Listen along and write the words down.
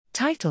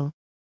Title: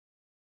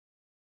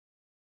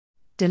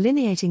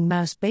 Delineating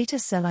mouse beta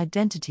cell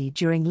identity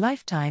during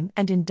lifetime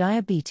and in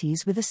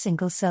diabetes with a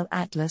single-cell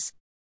atlas.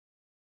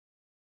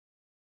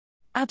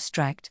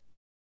 Abstract: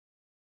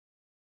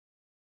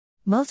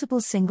 Multiple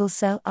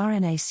single-cell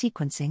RNA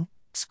sequencing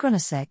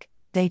 (SCRNA-seq)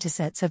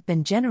 datasets have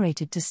been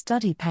generated to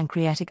study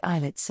pancreatic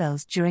islet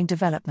cells during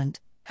development,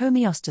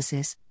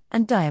 homeostasis,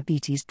 and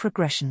diabetes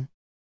progression.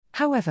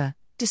 However,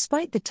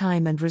 despite the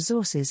time and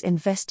resources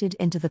invested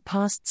into the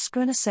past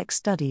SCRNA-seq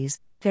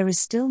studies, there is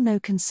still no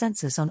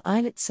consensus on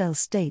islet cell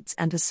states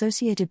and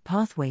associated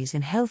pathways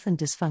in health and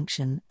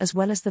dysfunction, as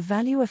well as the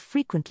value of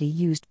frequently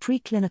used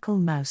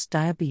preclinical mouse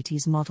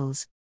diabetes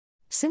models.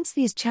 Since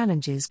these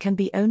challenges can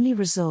be only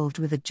resolved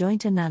with a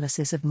joint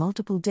analysis of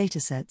multiple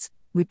datasets,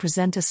 we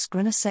present a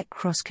SCRNA-seq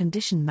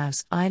cross-condition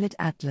mouse islet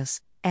atlas,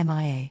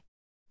 MIA.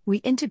 We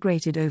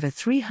integrated over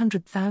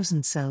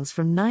 300,000 cells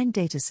from 9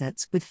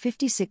 datasets with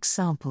 56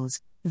 samples,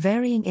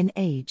 varying in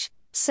age,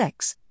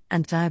 sex,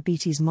 and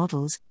diabetes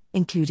models,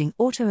 including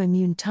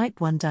autoimmune type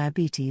 1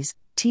 diabetes,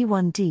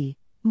 T1D,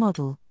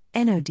 model,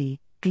 NOD,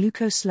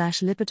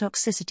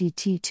 glucose/lipotoxicity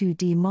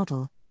T2D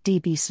model,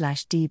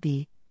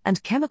 DB/DB,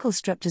 and chemical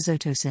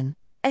streptozotocin,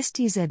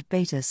 STZ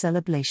beta cell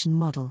ablation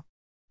model.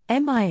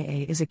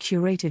 MIA is a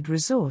curated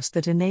resource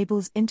that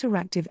enables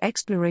interactive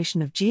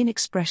exploration of gene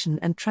expression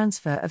and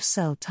transfer of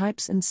cell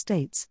types and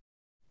states.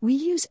 We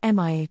use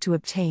MIA to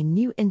obtain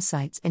new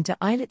insights into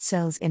islet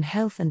cells in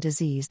health and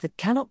disease that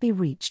cannot be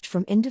reached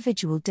from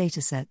individual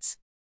datasets.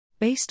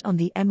 Based on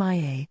the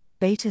MIA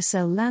beta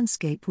cell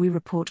landscape, we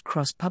report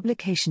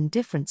cross-publication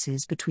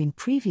differences between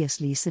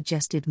previously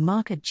suggested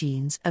marker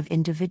genes of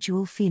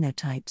individual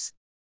phenotypes.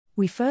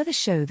 We further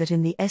show that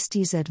in the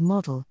STZ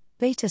model,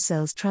 beta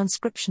cells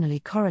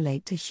transcriptionally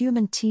correlate to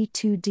human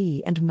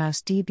T2D and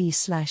mouse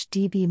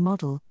DB/DB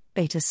model,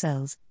 beta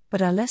cells,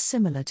 but are less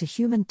similar to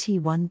human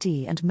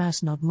T1D and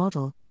mouse NOD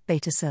model,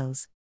 beta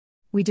cells.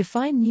 We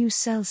define new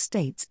cell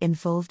states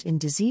involved in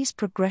disease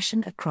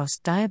progression across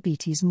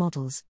diabetes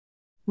models.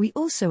 We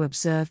also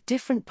observe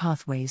different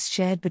pathways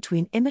shared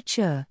between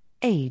immature,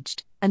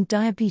 aged, and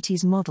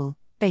diabetes model,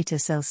 beta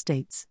cell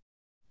states.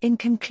 In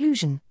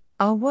conclusion,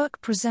 our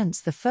work presents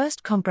the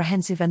first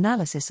comprehensive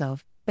analysis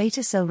of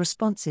beta cell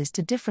responses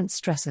to different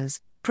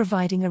stressors,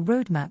 providing a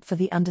roadmap for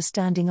the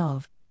understanding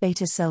of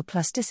beta cell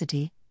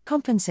plasticity,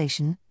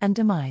 compensation, and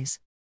demise.